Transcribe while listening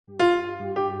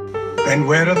Then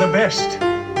where are the best?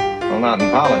 Well, not in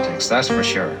politics, that's for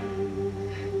sure.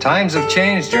 Times have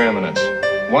changed, Your Eminence.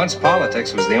 Once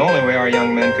politics was the only way our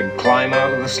young men could climb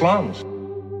out of the slums.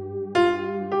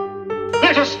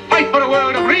 Let us fight for a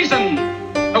world of reason.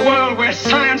 A world where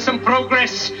science and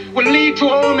progress will lead to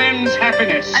all men's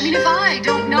happiness. I mean, if I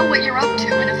don't know what you're up to,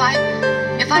 and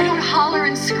if I don't holler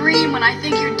and scream when I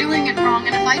think you're doing it wrong,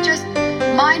 and if I just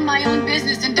mind my own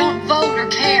business and don't vote or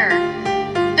care,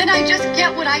 then I just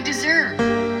get what I deserve.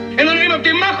 In the name of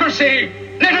democracy,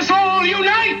 let us all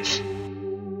unite!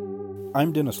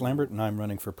 I'm Dennis Lambert, and I'm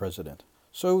running for president.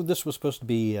 So this was supposed to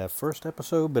be a first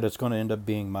episode, but it's going to end up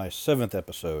being my 7th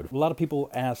episode. A lot of people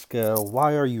ask,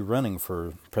 why are you running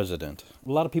for president?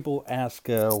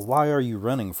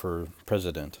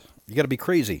 You got to be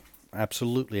crazy.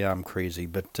 Absolutely, I'm crazy,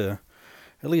 but at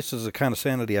least it's the kind of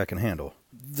sanity I can handle.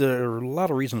 There are a lot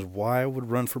of reasons why I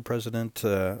would run for president,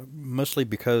 mostly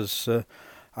because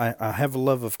I have a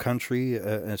love of country,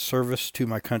 and service to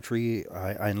my country.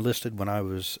 I enlisted when I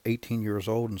was 18 years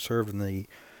old and served in the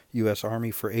U.S.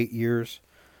 Army for 8 years.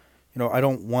 I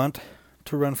don't want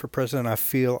to run for president. I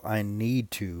feel I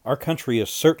need to. Our country is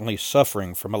certainly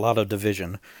suffering from a lot of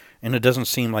division, and it doesn't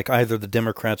seem like either the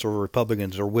Democrats or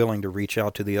Republicans are willing to reach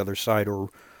out to the other side or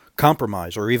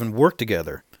compromise or even work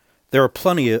together. There are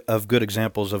plenty of good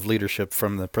examples of leadership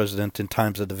from the president in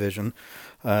times of division.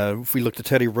 If we looked at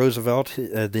Teddy Roosevelt,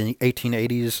 the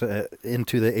 1880s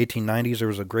into the 1890s, there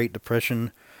was a Great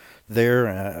Depression there,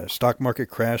 a stock market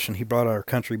crash, and he brought our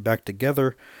country back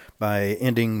together by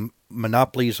ending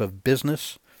monopolies of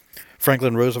business.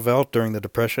 Franklin Roosevelt, during the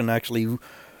Depression, actually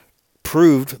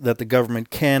proved that the government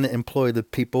can employ the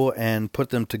people and put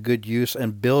them to good use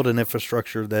and build an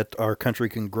infrastructure that our country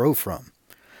can grow from.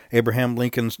 Abraham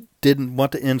Lincoln didn't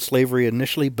want to end slavery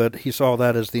initially, but he saw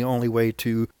that as the only way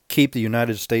to keep the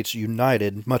United States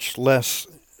united, much less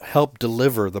help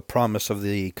deliver the promise of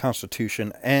the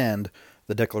Constitution and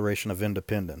the Declaration of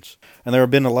Independence. And there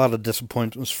have been a lot of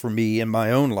disappointments for me in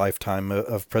my own lifetime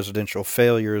of presidential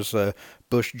failures.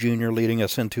 Bush Jr. leading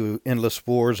us into endless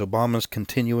wars, Obama's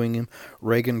continuing,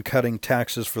 Reagan cutting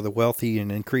taxes for the wealthy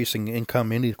and increasing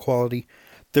income inequality.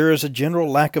 There is a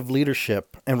general lack of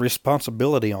leadership and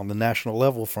responsibility on the national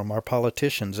level from our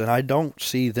politicians, and I don't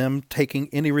see them taking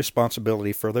any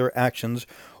responsibility for their actions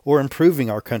or improving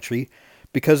our country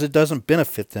because it doesn't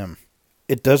benefit them.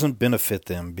 It doesn't benefit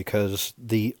them because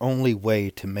the only way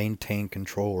to maintain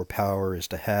control or power is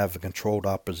to have a controlled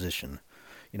opposition.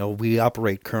 We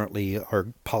operate currently, our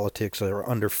politics are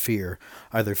under fear,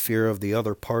 either fear of the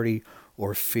other party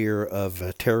or fear of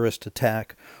a terrorist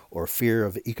attack or fear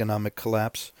of economic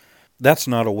collapse. That's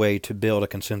not a way to build a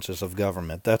consensus of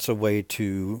government. That's a way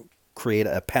to create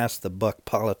a pass-the-buck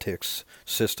politics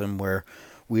system where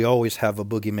we always have a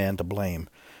boogeyman to blame.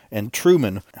 And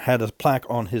Truman had a plaque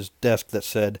on his desk that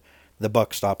said, "The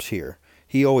buck stops here."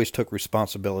 He always took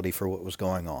responsibility for what was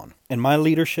going on. In my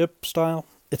leadership style,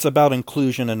 it's about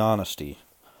inclusion and honesty.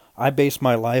 I base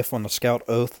my life on the Scout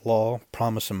oath, law,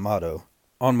 promise, and motto.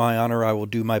 On my honor, I will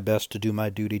do my best to do my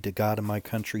duty to God and my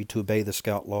country, to obey the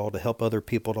Scout law, to help other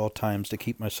people at all times, to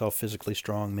keep myself physically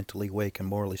strong, mentally awake, and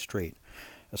morally straight.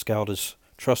 A Scout is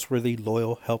trustworthy,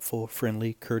 loyal, helpful,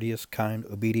 friendly, courteous, kind,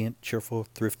 obedient, cheerful,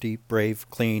 thrifty, brave,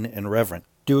 clean, and reverent.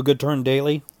 Do a good turn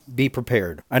daily. Be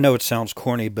prepared. I know it sounds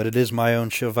corny, but it is my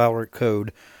own chivalric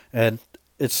code, and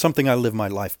it's something I live my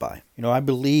life by. I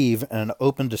believe in an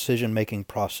open decision-making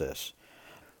process.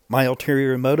 My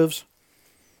ulterior motives?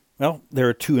 Well,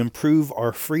 they're to improve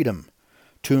our freedom,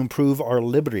 to improve our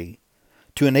liberty,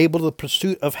 to enable the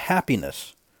pursuit of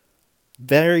happiness.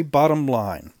 Very bottom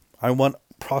line, I want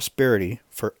prosperity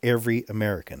for every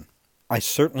American. I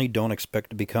certainly don't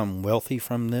expect to become wealthy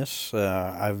from this.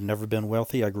 I've never been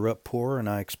wealthy. I grew up poor, and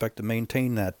I expect to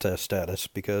maintain that status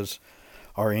because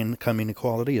our income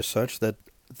inequality is such that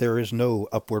there is no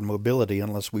upward mobility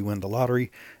unless we win the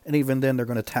lottery, and even then they're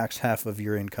going to tax half of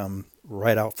your income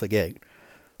right out the gate.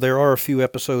 There are a few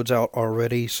episodes out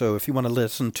already, so if you want to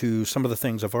listen to some of the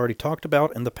things I've already talked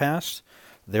about in the past,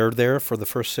 they're there for the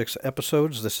first 6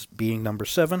 episodes, this being number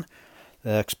 7.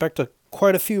 Expect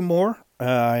quite a few more.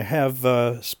 I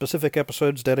have specific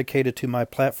episodes dedicated to my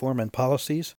platform and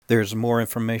policies. There's more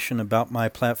information about my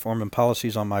platform and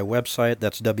policies on my website.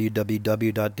 That's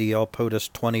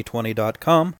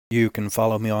www.dlpotus2020.com. You can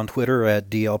follow me on Twitter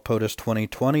at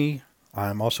dlpotus2020.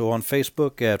 I'm also on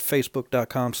Facebook at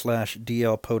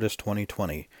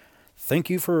facebook.com/dlpotus2020. Thank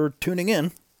you for tuning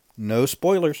in. No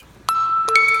spoilers.